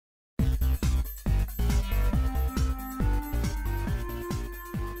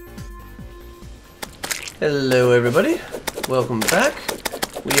Hello everybody, welcome back.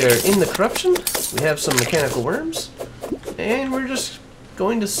 We are in the corruption, we have some mechanical worms, and we're just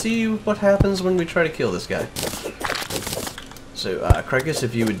going to see what happens when we try to kill this guy. So, Kreicus,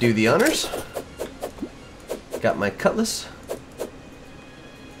 if you would do the honors. Got my cutlass.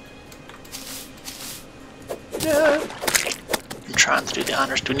 Yeah. I'm trying to do the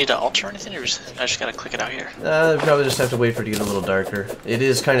honors. Do we need to alter anything, or I just gotta click it out here? Probably just have to wait for it to get a little darker. It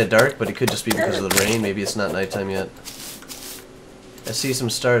is kind of dark, but it could just be because of the rain. Maybe it's not nighttime yet. I see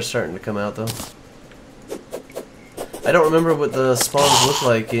some stars starting to come out, though. I don't remember what the spawns look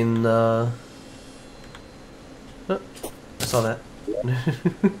like in, Oh, I saw that.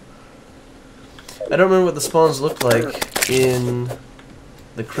 I don't remember what the spawns look like in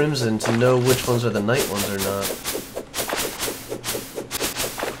the Crimson to know which ones are the night ones or not.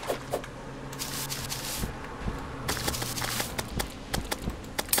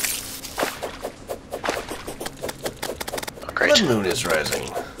 The moon is rising.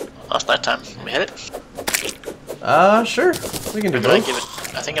 Last night time. Can we hit it? Sure. We can do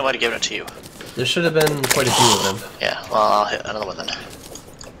both. I think I might have given it to you. There should have been quite a few of them. Yeah, well, I'll hit another one then.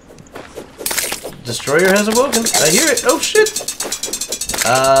 Destroyer has awoken. I hear it. Oh shit!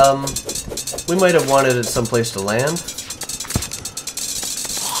 We might have wanted it someplace to land.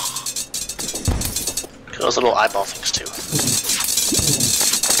 Those little eyeball things too.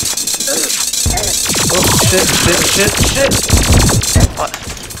 Oh shit! What?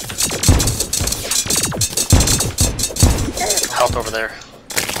 Health over there.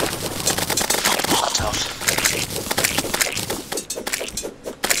 Lots of health.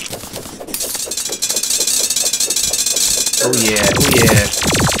 Oh yeah, oh yeah.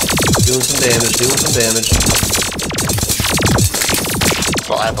 Doing some damage.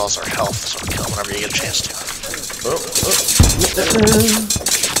 Little eyeballs are health, so kill them whenever you get a chance to.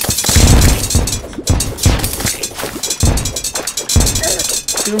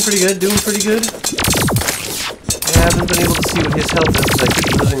 Doing pretty good. I haven't been able to see what his health is because I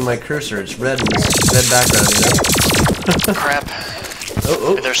keep losing my cursor. It's red in this red background, you know? Crap. Oh.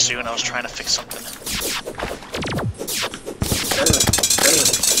 I'll be there soon. I was trying to fix something.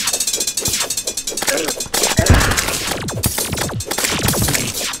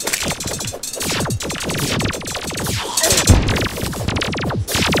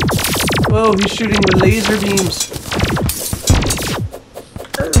 Whoa, he's shooting with laser beams.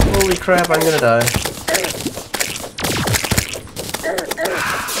 Holy crap, I'm gonna die.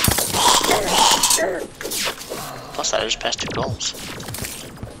 Plus, I just passed 2 goals.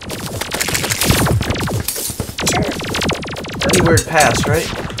 Keyword pass, right?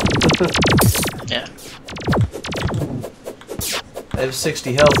 Yeah. I have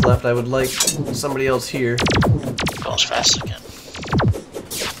 60 health left. I would like somebody else here. Go as fast as I can.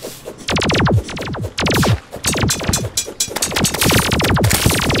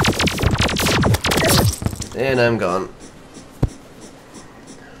 And I'm gone.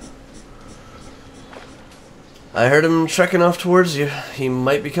 I heard him trekking off towards you. He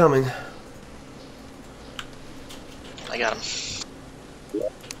might be coming. I got him.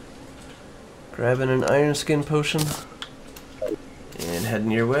 Grabbing an iron skin potion. And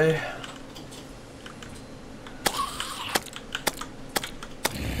heading your way.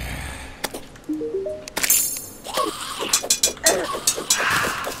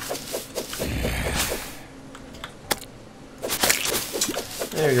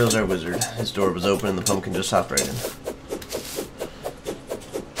 There goes our wizard. His door was open and the pumpkin just hopped right in.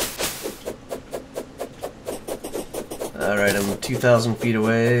 Alright, I'm 2,000 feet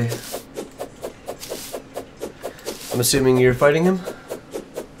away. I'm assuming you're fighting him?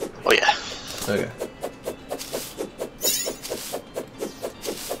 Oh yeah. Okay.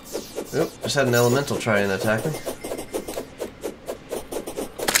 Oop, just had an elemental try and attack me.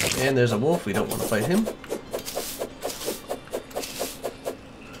 And there's a wolf, we don't want to fight him.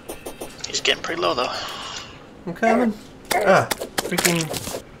 He's getting pretty low though. I'm coming. Ah, freaking...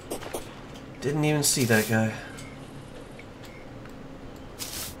 Didn't even see that guy.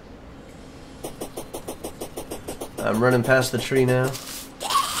 I'm running past the tree now.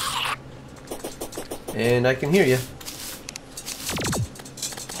 And I can hear you.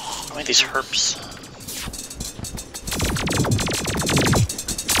 How many of these herps?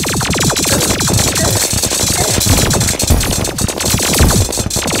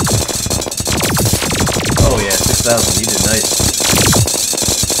 Oh yeah, 6,000. You did nice.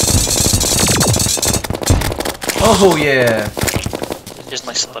 Oh yeah. Just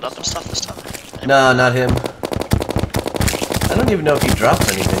like split up and stuff this time. Nah, not him. I don't even know if he drops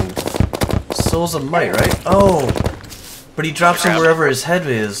anything. Souls of Might, right? Oh! But he drops him wherever his head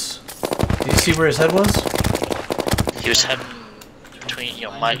is. Do you see where his head was? He was heading between, you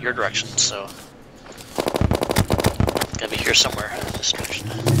know, your direction, so... Gotta be here somewhere, this direction.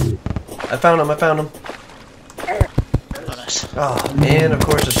 I found him, I found him. Oh, nice. Oh, and of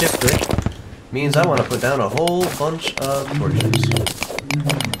course a shift click means I want to put down a whole bunch of torches.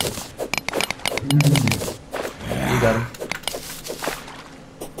 You got him.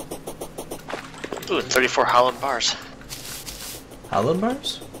 Ooh, 34 hollowed bars. Hollowed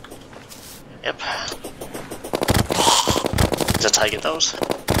bars? Yep. That's how you get those?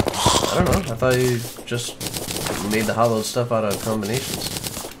 I don't know. I thought you just made the hollowed stuff out of combinations.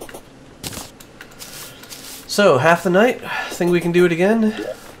 So, half the night. Think we can do it again?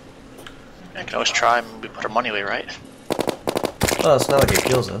 I can always try and we put our money away, right? Well, it's not like it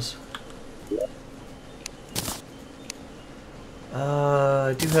kills us.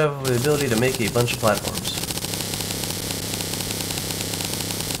 I do have the ability to make a bunch of platforms.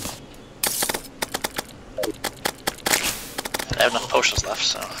 I have enough potions left,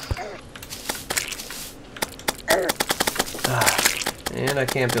 so... And I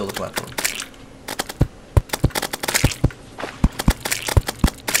can't build a platform.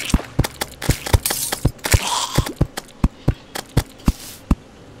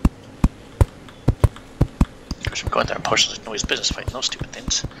 I'm going there and potions like nobody's business fighting those stupid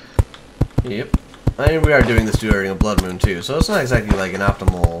things. Yep. I mean, we are doing this during a blood moon too, so it's not exactly like an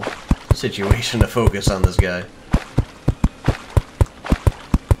optimal situation to focus on this guy.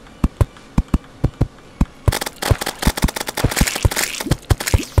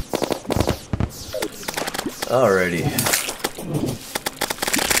 Alrighty.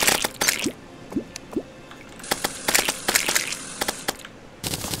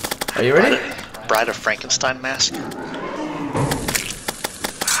 Are you ready? Bride of Frankenstein mask. You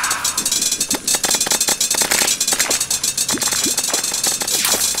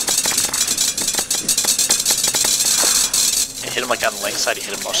hit him like on the length side, you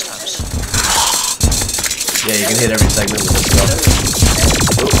hit him most times. Yeah, you can hit every segment with this stuff.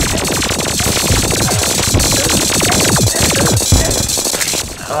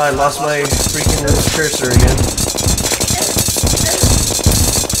 Oh, I lost my freaking cursor again.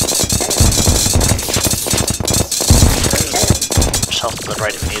 Health blood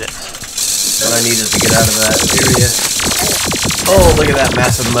right if you need it. What I need is to get out of that area. Oh, look at that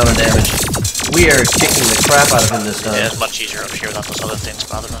massive amount of damage. We are kicking the crap out of him this time. Yeah, it's much easier up here without those other things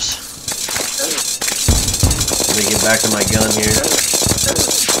bothering us. Let me get back to my gun here.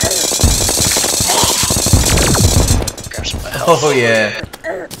 Grab some of my health. Oh yeah.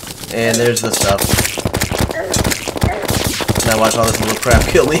 And there's the stuff. Now watch all this little crap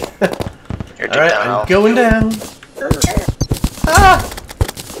kill me. Alright, I'm going down. Ah!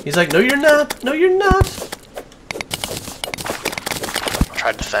 He's like, no you're not, no you're not. I'll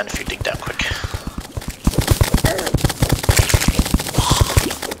try to defend if you dig down quick.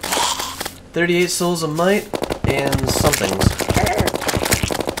 $38 souls of might and somethings.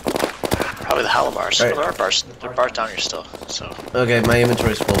 Probably the hollow bars. Right. Well, there are bars down here still, so... Okay, my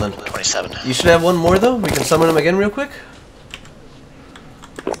inventory's full then. 27. You should have one more though. We can summon him again real quick.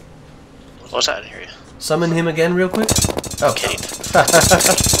 What was that? I didn't hear you. Summon him again real quick. Oh. Kidding.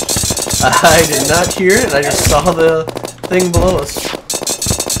 I did not hear it, I just saw the thing below us.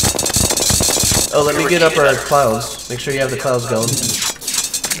 Oh, let me get up our clouds. Make sure you have the clouds going.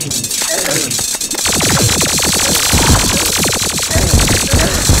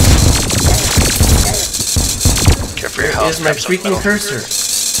 Care for your health. Is my freaking cursor.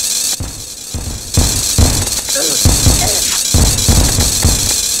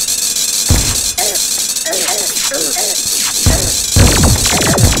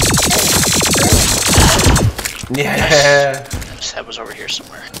 Yeah. His head was over here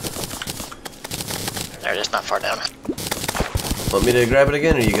somewhere. There it is, not far down. Want me to grab it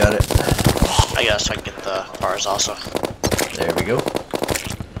again, or you got it? I guess so I can get the bars also. There we go.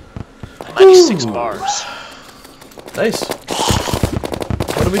 96 Ooh. bars. Nice.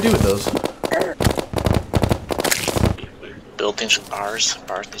 What do we do with those? Build things with bars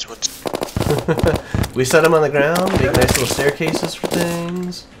in these woods. We set them on the ground, make nice little staircases for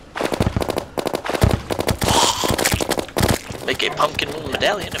things. Make a pumpkin moon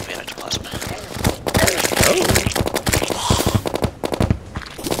medallion if we had ectoplasm.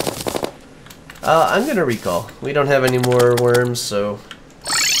 Oh. I'm gonna recall. We don't have any more worms, so...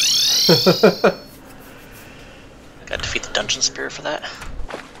 Gotta defeat the dungeon spirit for that.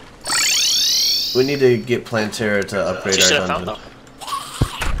 We need to get Plantera to upgrade You our should have dungeon. found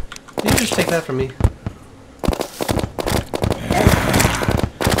though. You just take that from me.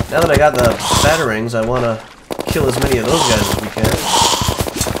 Now that I got the batarangs, I want to kill as many of those guys as we can.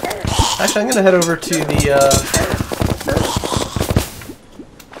 Actually, I'm gonna head over to the,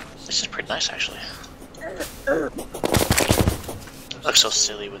 This is pretty nice, actually. Looks so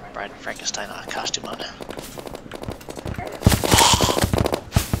silly with Bride Frankenstein costume on.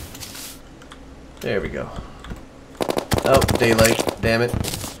 There we go. Oh, daylight. Damn it.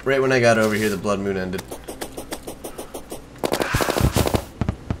 Right when I got over here, the blood moon ended.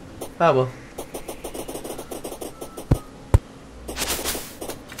 Ah, well.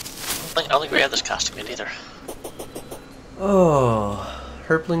 I don't think we have this costume yet either. Oh,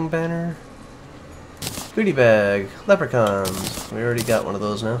 Herpling banner. Goodie bag. Leprechauns. We already got one of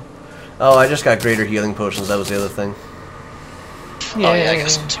those now. Oh, I just got greater healing potions. That was the other thing. Yeah. Oh yeah, I got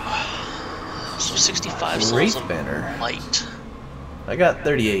some too. So 65 souls Wraith of banner. light. I got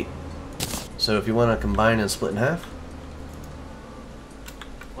 38. So if you want to combine and split in half.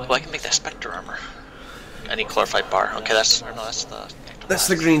 Well, I can make that Spectre armor. I need clarified bar. Okay, that's the. That's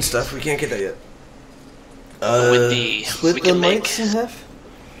the green stuff. We can't get that yet. With the split we the can make. lights in half.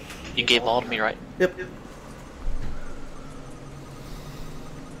 You gave them all to me, right? Yep.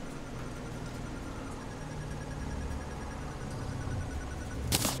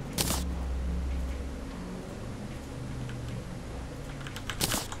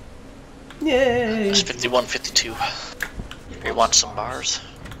 Yay! It's 51, 52. You want some bars?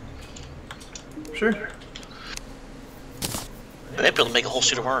 Sure. We might be able to make a whole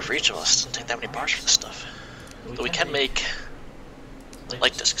suit of armor for each of us. It doesn't take that many bars for this stuff. But we can make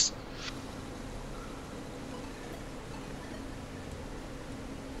light discs.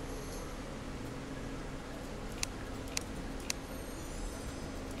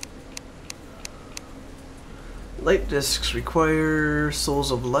 Light discs require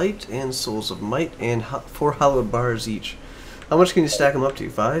souls of light and souls of might and 4 hallowed bars each. How much can you stack them up to?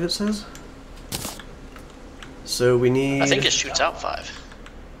 5, it says? So we need... I think it shoots out 5.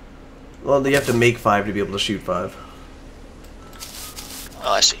 Well, you have to make 5 to be able to shoot 5.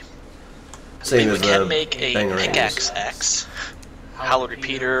 Oh, I see. Same we as can the make a pickaxe axe, hallowed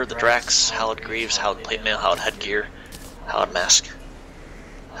repeater, the Drax, hallowed greaves, hallowed plate mail, hallowed headgear, hallowed mask,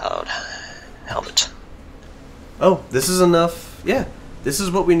 hallowed helmet. Oh, this is enough. Yeah, this is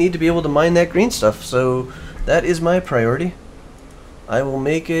what we need to be able to mine that green stuff. So that is my priority. I will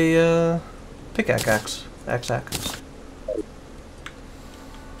make a pickaxe. Axe.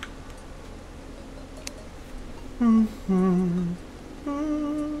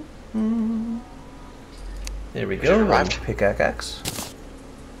 There we go. Arrived. Pickaxe.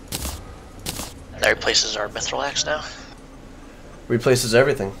 That replaces our mithril axe now. Replaces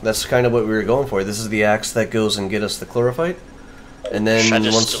everything. That's kind of what we were going for. This is the axe that goes and get us the chlorophyte. And then Should I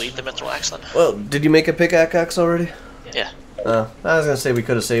just once... delete the mithril axe then? Well, did you make a pickaxe already? Yeah. I was gonna say we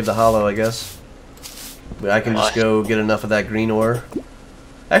could have saved the hollow, I guess. But I can just go get enough of that green ore.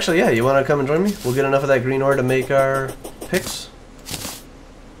 Actually, yeah, you want to come and join me? We'll get enough of that green ore to make our picks.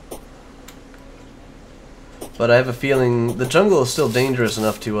 But I have a feeling the jungle is still dangerous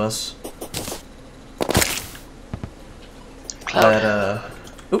enough to us that,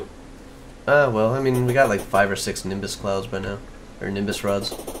 oop. Well, I mean, we got like 5 or 6 Nimbus clouds by now. Or Nimbus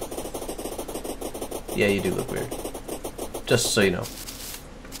rods. Yeah, you do look weird. Just so you know.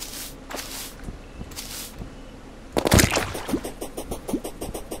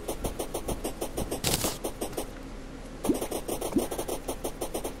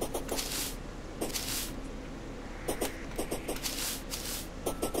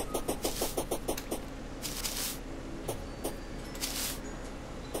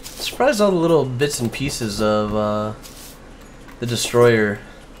 Surprised all the little bits and pieces of the destroyer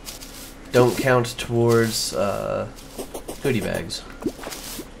don't count towards goodie bags.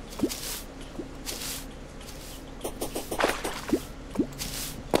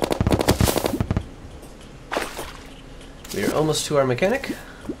 We are almost to our mechanic.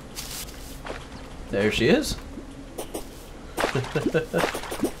 There she is.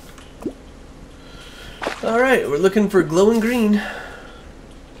 Alright, we're looking for glowing green.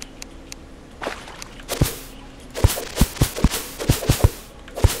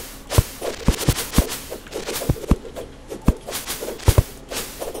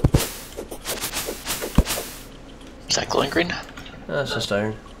 Is that glowing green? That's just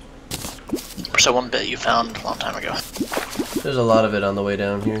iron. Where's that one bit you found a long time ago? There's a lot of it on the way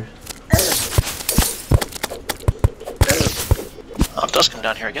down here. Oh, it does come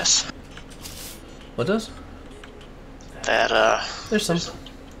down here, I guess. What does? That, There's some.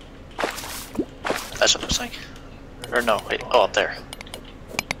 that's what it looks like? Or no, wait, oh, up there.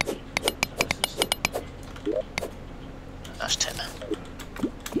 That's tin.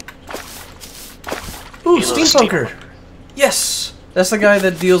 Ooh, Need a little steampunker! Yes! That's the guy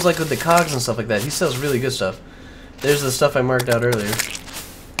that deals like with the cogs and stuff like that. He sells really good stuff. There's the stuff I marked out earlier.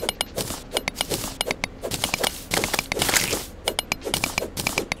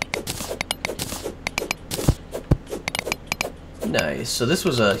 Nice. So this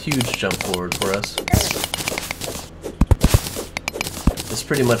was a huge jump forward for us. This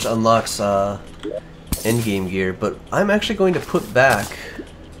pretty much unlocks endgame gear, but I'm actually going to put back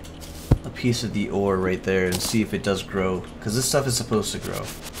a piece of the ore right there and see if it does grow, because this stuff is supposed to grow.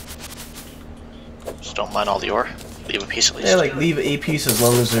 Just don't mind all the ore. Leave a piece at least. Yeah, like leave a piece as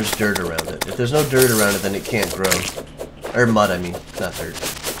long as there's dirt around it. If there's no dirt around it, then it can't grow. Or mud, I mean, not dirt.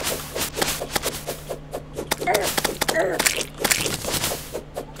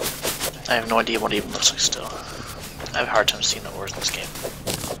 I have no idea what it even looks like still. I have a hard time seeing the ores in this game.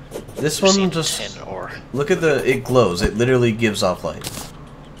 This one just... tin ore. Look at the... It glows. It literally gives off light.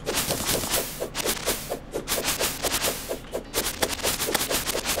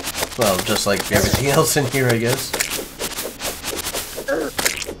 Well, just like everything else in here, I guess.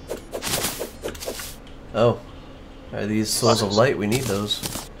 Oh. Are these souls of light? We need those.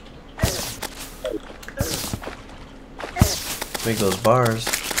 Make those bars.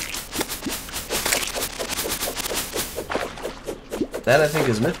 That, I think,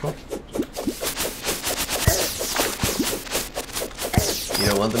 is mythical. You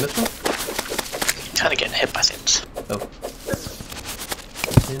don't want the mythical? Kinda getting hit by things. Oh.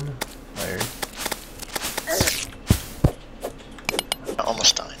 Tin, iron.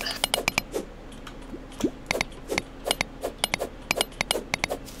 Almost dying.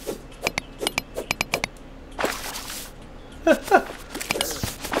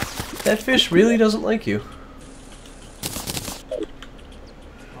 That fish really doesn't like you.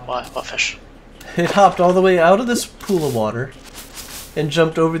 What fish? It hopped all the way out of this pool of water and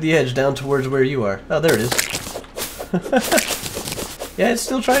jumped over the edge down towards where you are. Oh, there it is. Yeah, it's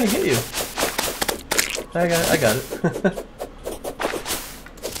still trying to get you. I got it.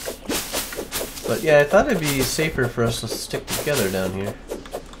 But yeah, I thought it'd be safer for us to stick together down here.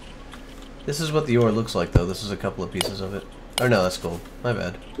 This is what the ore looks like, though. This is a couple of pieces of it. Or no, that's gold. My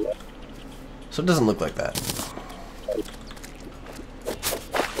bad. So it doesn't look like that.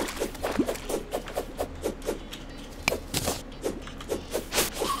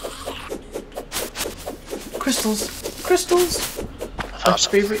 Crystals! Crystals! Our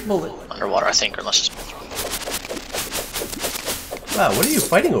favorite bullet. Underwater, I think, unless it's... Wow, what are you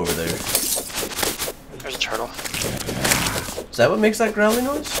fighting over there? There's a turtle. Is that what makes that growling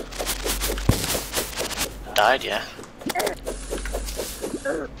noise? Died, yeah.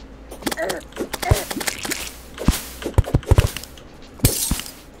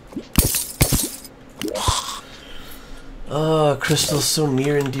 Oh, crystal's so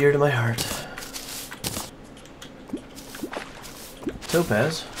near and dear to my heart.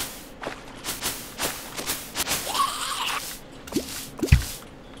 Topaz.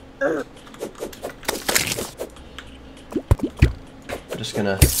 I'm just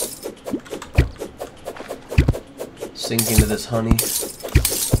gonna sink into this honey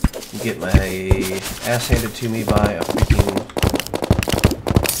and get my ass handed to me by a freaking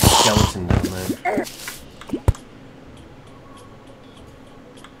skeleton down there.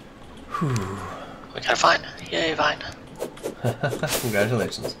 Whew. We got a vine. Yay, vine.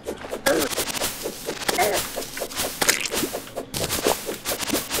 Congratulations.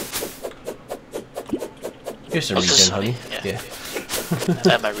 Here's some regen honey. Yeah. I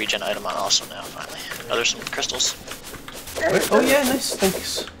have my regen item on also now, finally. Oh, there's some crystals. Where? Oh yeah, nice,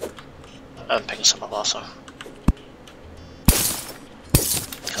 thanks. I'm picking some up also.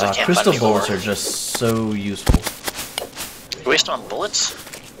 Crystal bullets are just so useful. You're wasting on bullets?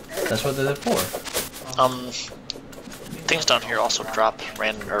 That's what they're there for. Things down here also drop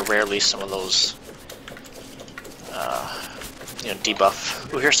rarely some of those,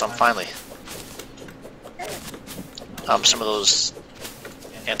 debuff. Ooh, here's some, finally. Some of those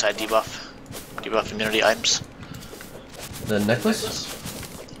debuff immunity items. The necklace?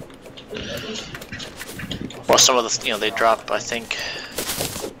 Well, some of the, they drop, I think,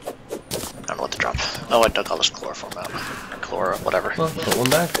 I don't know what to drop. Oh, I dug all this chloroform out. Chlor, whatever. Well, put one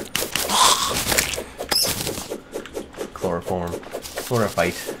back. Chloroform.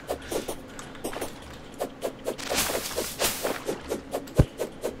 Chlorophyte.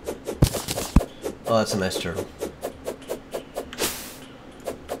 Oh, that's a nice turtle.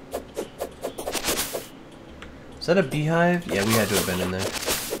 Is that a beehive? Yeah, we had to have been in there.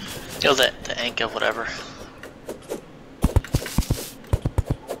 The Anka, whatever.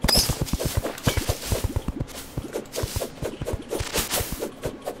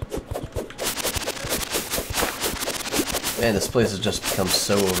 Man, this place has just become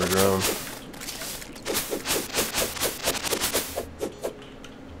so overgrown.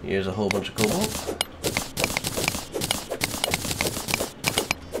 Here's a whole bunch of cobalt.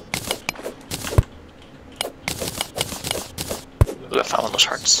 Ooh, I found one of those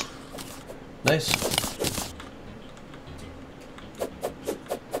hearts. Nice.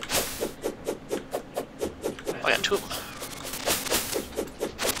 I got 2 of them.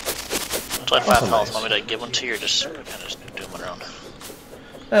 25 health. Want me to give one to you or just kind of do them on your own?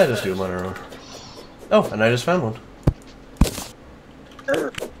 Just do them on our own. Oh, and I just found one.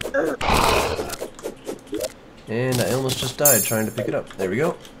 And I almost just died trying to pick it up. There we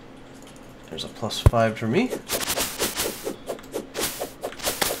go. There's a +5 for me.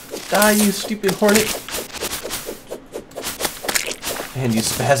 Die, you stupid hornet! And you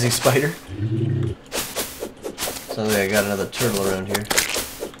spazzy spider. Sounds like I got another turtle around here.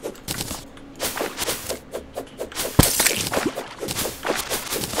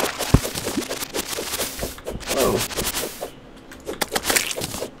 Whoa.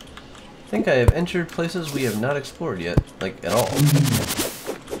 I think I have entered places we have not explored yet, like at all.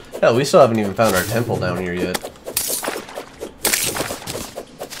 Hell, we still haven't even found our temple down here yet.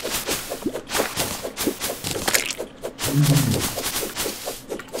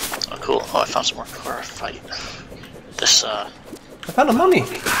 Oh, cool. Oh, I found some more chlorophyte. This, I found a mummy!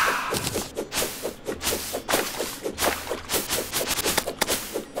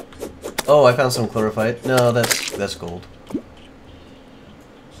 Oh, I found some chlorophyte. No, that's gold.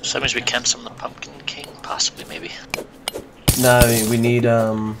 So that means we can summon the Pumpkin King, possibly, maybe. No, we need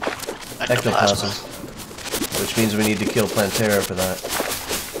ectoplasm, Ectoplasm. which means we need to kill Plantera for that.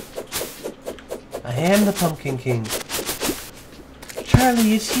 I am the Pumpkin King.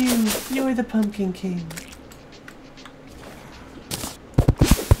 Charlie, it's you. You're the Pumpkin King.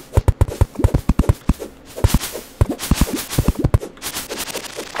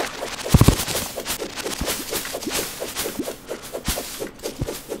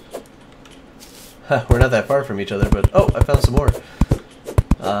 We're not that far from each other, but oh, I found some more.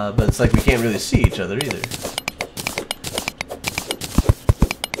 But it's like we can't really see each other either.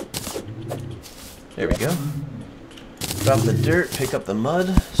 There we go. Drop the dirt, pick up the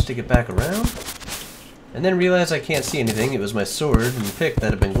mud, stick it back around, and then realize I can't see anything. It was my sword and pick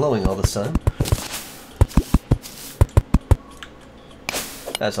that had been glowing all the time.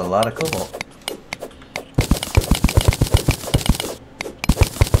 That's a lot of cobalt.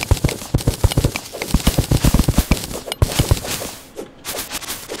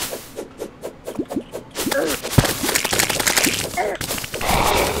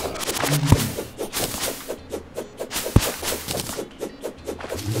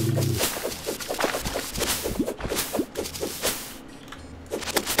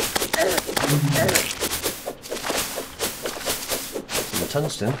 Some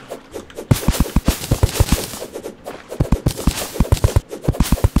tungsten.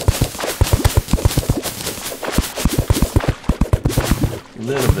 A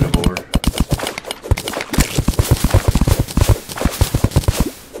little bit of ore.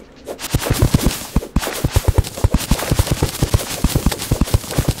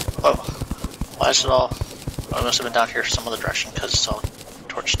 Oh, why is it all? I must have been down here some other direction because it's all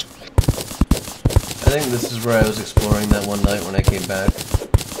torched. I think this is where I was exploring that one night when I came back.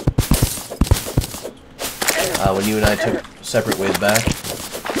 When you and I took separate ways back.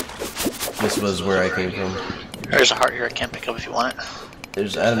 This was where I came from. There's a heart here I can't pick up if you want it.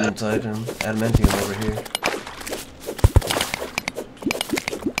 There's adamantium over here.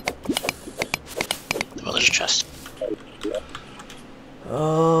 Well, there's a chest.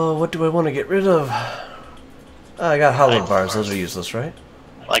 Oh, what do I want to get rid of? Oh, I got hollow bars. Those are useless, right?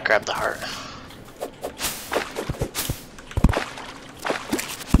 Well, I grabbed the heart.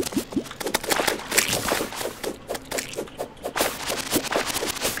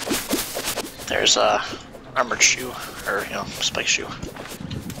 There's a armored shoe, or spike shoe.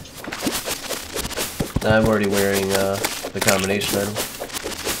 I'm already wearing the combination item. I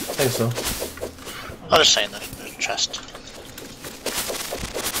think so. I'm just saying that there's a chest.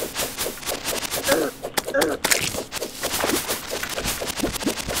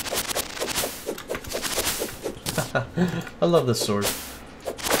 I love this sword.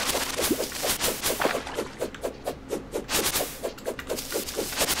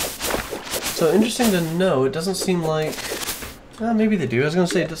 So interesting to know, it doesn't seem like... Well, maybe they do. I was going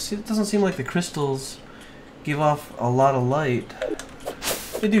to say, it doesn't seem like the crystals give off a lot of light.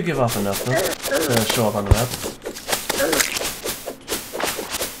 They do give off enough, though, to show up on the map.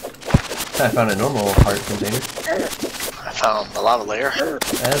 I found a normal heart container. I found a lava layer.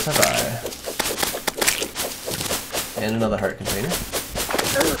 As have I. And another heart container.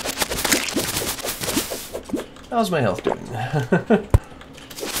 How's my health doing?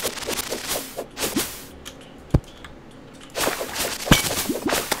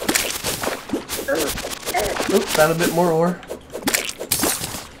 Oop, found a bit more ore.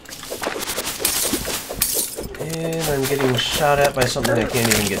 And I'm getting shot at by something I can't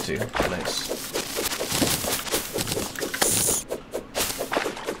even get to. Nice.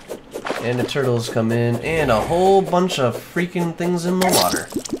 And the turtles come in, and a whole bunch of freaking things in the water.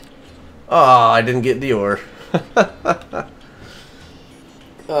 Oh, I didn't get the ore.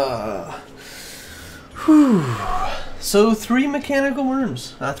 Whew. So 3 mechanical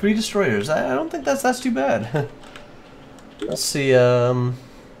worms, 3 destroyers. I don't think that's too bad. Let's see.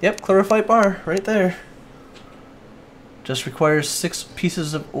 Yep, chlorophyte bar right there. Just requires 6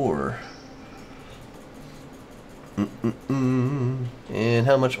 pieces of ore. And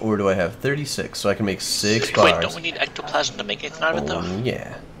how much ore do I have? 36, so I can make 6 bars. Wait, don't we need ectoplasm to make anything out of it, though?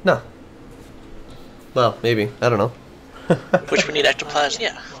 Yeah. No. Well, maybe. I don't know. Which we need ectoplasm?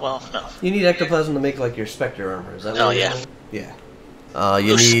 Yeah. Well, no. You need ectoplasm to make, like, your Spectre armor. Is that what yeah. Yeah.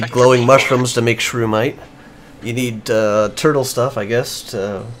 You need glowing mushrooms to make shroomite. You need turtle stuff, I guess.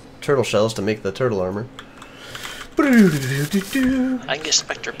 Turtle shells to make the turtle armor. I can get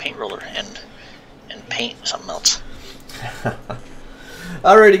Spectre paint roller and paint something else.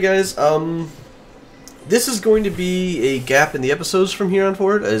 Alrighty, guys. This is going to be a gap in the episodes from here on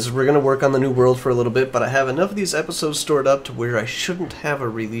forward, as we're going to work on the new world for a little bit, but I have enough of these episodes stored up to where I shouldn't have a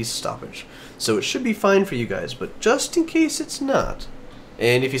release stoppage. So it should be fine for you guys, but just in case it's not,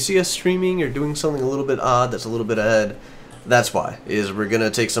 and if you see us streaming or doing something a little bit odd that's a little bit ahead, that's why, is we're going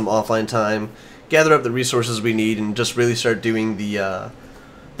to take some offline time, gather up the resources we need, and just really start doing the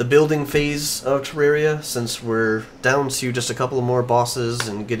building phase of Terraria, since we're down to just a couple of more bosses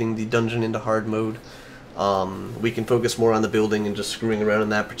and getting the dungeon into hard mode. We can focus more on the building and just screwing around in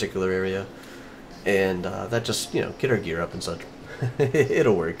that particular area, and that just, you know, get our gear up and such.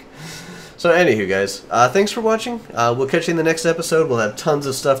 It'll work. So anywho, guys, thanks for watching. We'll catch you in the next episode. We'll have tons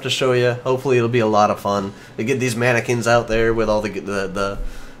of stuff to show you. Hopefully it'll be a lot of fun to get these mannequins out there with all the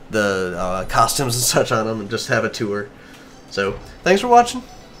costumes and such on them, and just have a tour. So thanks for watching.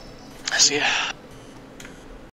 See ya.